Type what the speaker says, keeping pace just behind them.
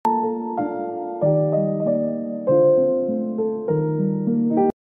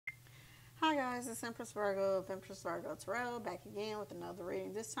Empress Virgo of Empress Virgo Tarot, back again with another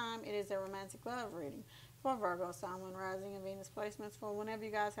reading. This time it is a romantic love reading for Virgo, Sun, Moon, Rising, and Venus placements. For whenever you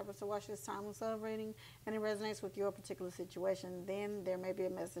guys happen to watch this timeless love reading and it resonates with your particular situation, then there may be a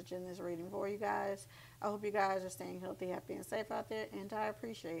message in this reading for you guys. I hope you guys are staying healthy, happy, and safe out there, and I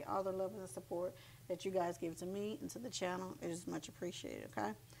appreciate all the love and support that you guys give to me and to the channel. It is much appreciated,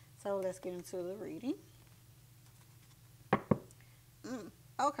 okay? So let's get into the reading.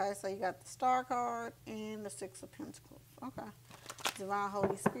 Okay, so you got the Star card and the Six of Pentacles. Okay. Divine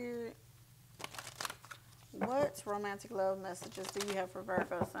Holy Spirit. What romantic love messages do you have for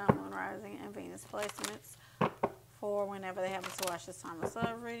Virgo, Sun, Moon, Rising, and Venus placements for whenever they happen to watch this timeless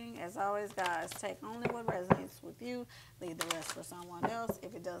love reading? As always, guys, take only what resonates with you. Leave the rest for someone else.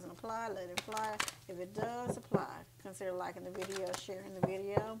 If it doesn't apply, let it apply. If it does apply, consider liking the video, sharing the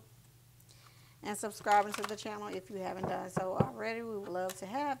video, and subscribing to the channel if you haven't done so already. We would love to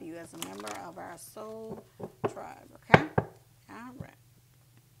have you as a member of our soul tribe, okay? All right.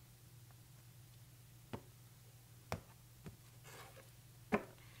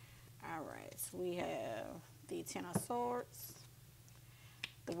 All right, so we have the Ten of Swords,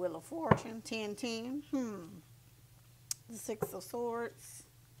 the Wheel of Fortune, 10-10, the Six of Swords,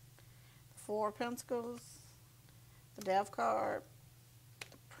 the Four of Pentacles, the Death card,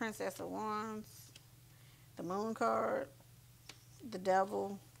 Princess of Wands, the Moon card, the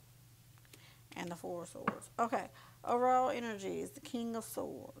Devil, and the Four of Swords. Okay, overall energy is the King of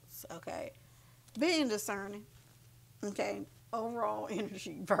Swords. Okay, being discerning. Okay, overall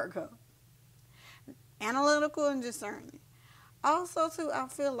energy, Virgo. Analytical and discerning. Also, too, I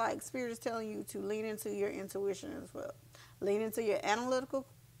feel like Spirit is telling you to lean into your intuition as well. Lean into your analytical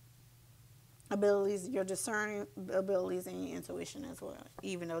abilities, your discerning abilities, and your intuition as well,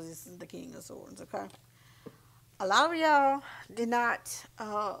 even though this is the King of Swords, okay? A lot of y'all did not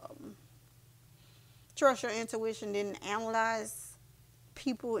trust your intuition, didn't analyze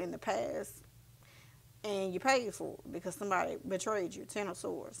people in the past, and you paid for it because somebody betrayed you. Ten of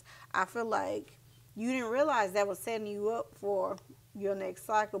Swords. I feel like you didn't realize that was setting you up for your next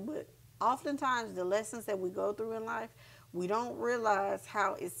cycle, but oftentimes the lessons that we go through in life, we don't realize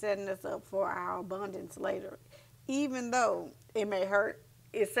how it's setting us up for our abundance later. Even though it may hurt,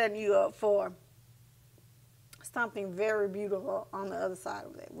 it's setting you up for something very beautiful on the other side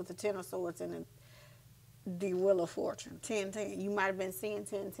of that with the Ten of Swords and the Wheel of Fortune, 10-10. You might have been seeing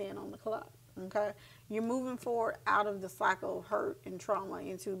 10-10 on the clock, okay? You're moving forward out of the cycle of hurt and trauma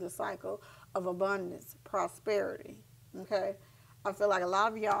into the cycle of abundance, prosperity, okay? I feel like a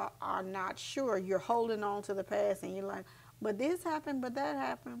lot of y'all are not sure. You're holding on to the past and you're like, but this happened, but that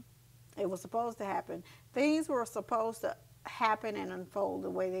happened. It was supposed to happen. Things were supposed to happen and unfold the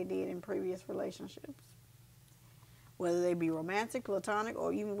way they did in previous relationships, whether they be romantic, platonic,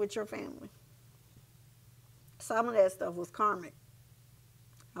 or even with your family. Some of that stuff was karmic,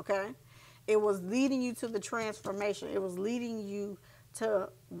 okay? It was leading you to the transformation. It was leading you to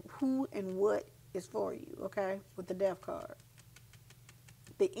who and what is for you, okay, with the Death card.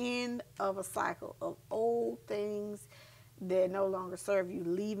 The end of a cycle of old things that no longer serve you,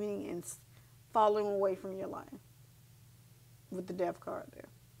 leaving and falling away from your life with the Death card there.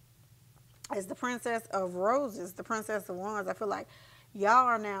 As the Princess of Roses, the Princess of Wands, I feel like y'all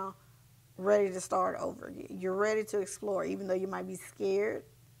are now ready to start over again. You're ready to explore, even though you might be scared.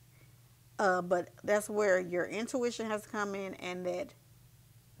 But that's where your intuition has to come in, and that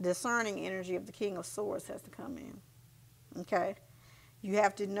discerning energy of the King of Swords has to come in. Okay? You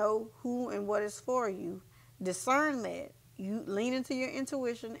have to know who and what is for you. Discern that. You lean into your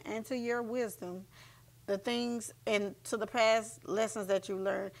intuition and to your wisdom, the things and to the past lessons that you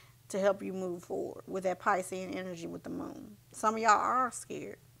learned to help you move forward with that Piscean energy with the moon. Some of y'all are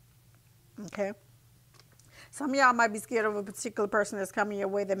scared. Okay? Some of y'all might be scared of a particular person that's coming your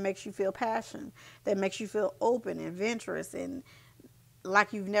way that makes you feel passion, that makes you feel open, adventurous, and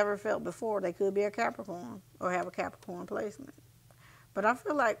like you've never felt before. They could be a Capricorn or have a Capricorn placement. But I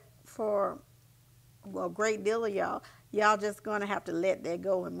feel like for a great deal of y'all just going to have to let that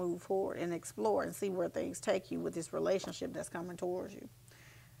go and move forward and explore and see where things take you with this relationship that's coming towards you.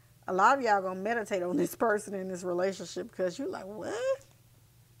 A lot of y'all going to meditate on this person in this relationship because you're like, what?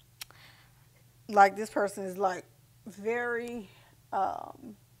 Like this person is like very,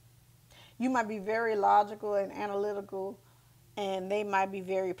 you might be very logical and analytical, and they might be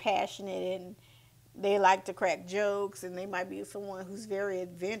very passionate and they like to crack jokes, and they might be someone who's very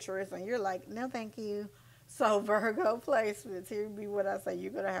adventurous, and you're like, no, thank you. So Virgo placements, here be what I say.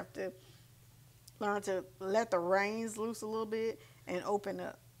 You're going to have to learn to let the reins loose a little bit and open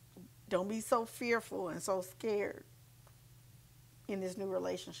up. Don't be so fearful and so scared in this new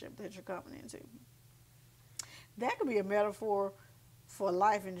relationship that you're coming into. that could be a metaphor for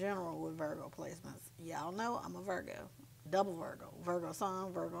life in general with Virgo placements. Y'all know I'm a Virgo, double Virgo, Virgo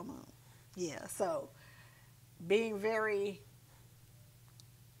sun, Virgo moon. Yeah, so being very,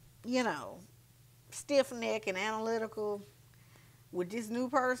 you know, stiff neck and analytical with this new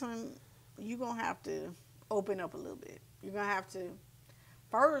person, you're going to have to open up a little bit. You're going to have to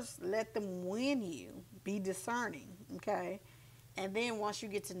first let them win you, be discerning, okay? And then once you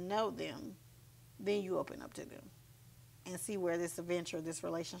get to know them, then you open up to them and see where this adventure, this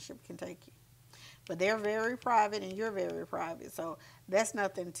relationship can take you. But they're very private and you're very private, so that's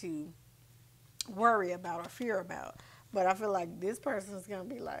nothing to worry about or fear about. But I feel like this person is going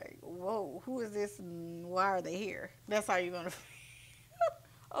to be like, whoa, who is this and why are they here? That's how you're going to feel.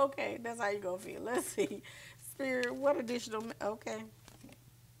 Okay, that's how you're going to feel. Let's see. Spirit, what additional, okay.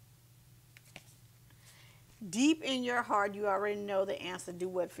 Deep in your heart, you already know the answer. Do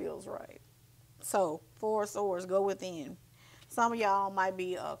what feels right. So, 4 swords, go within. Some of y'all might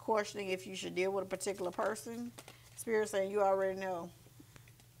be questioning if you should deal with a particular person. Spirit saying you already know.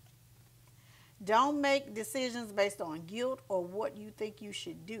 Don't make decisions based on guilt or what you think you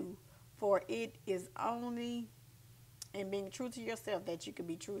should do, for it is only in being true to yourself that you can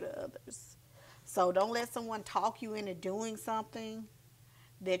be true to others. So don't let someone talk you into doing something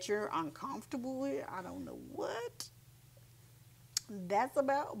that you're uncomfortable with. I don't know what that's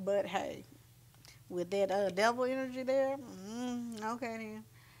about, but hey, with that devil energy there, okay then.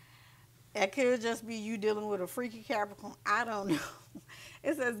 It could just be you dealing with a freaky Capricorn. I don't know.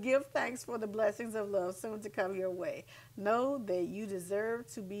 It says, give thanks for the blessings of love soon to come your way. Know that you deserve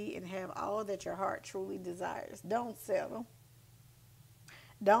to be and have all that your heart truly desires. Don't settle.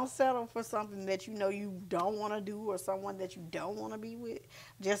 Don't settle for something that you know you don't want to do or someone that you don't want to be with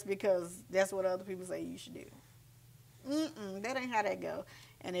just because that's what other people say you should do. That ain't how that go.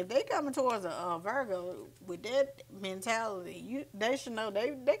 And if they coming towards a Virgo with that mentality, they should know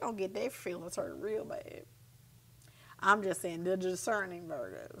they gonna get their feelings hurt real bad. I'm just saying the discerning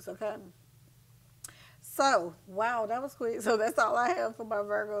Virgos, okay? So, wow, that was quick. So that's all I have for my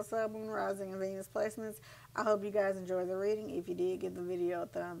Virgo Sun, Moon, Rising, and Venus placements. I hope you guys enjoyed the reading. If you did, give the video a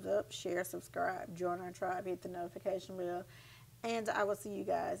thumbs up, share, subscribe, join our tribe, hit the notification bell, and I will see you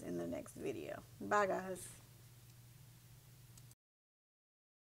guys in the next video. Bye, guys.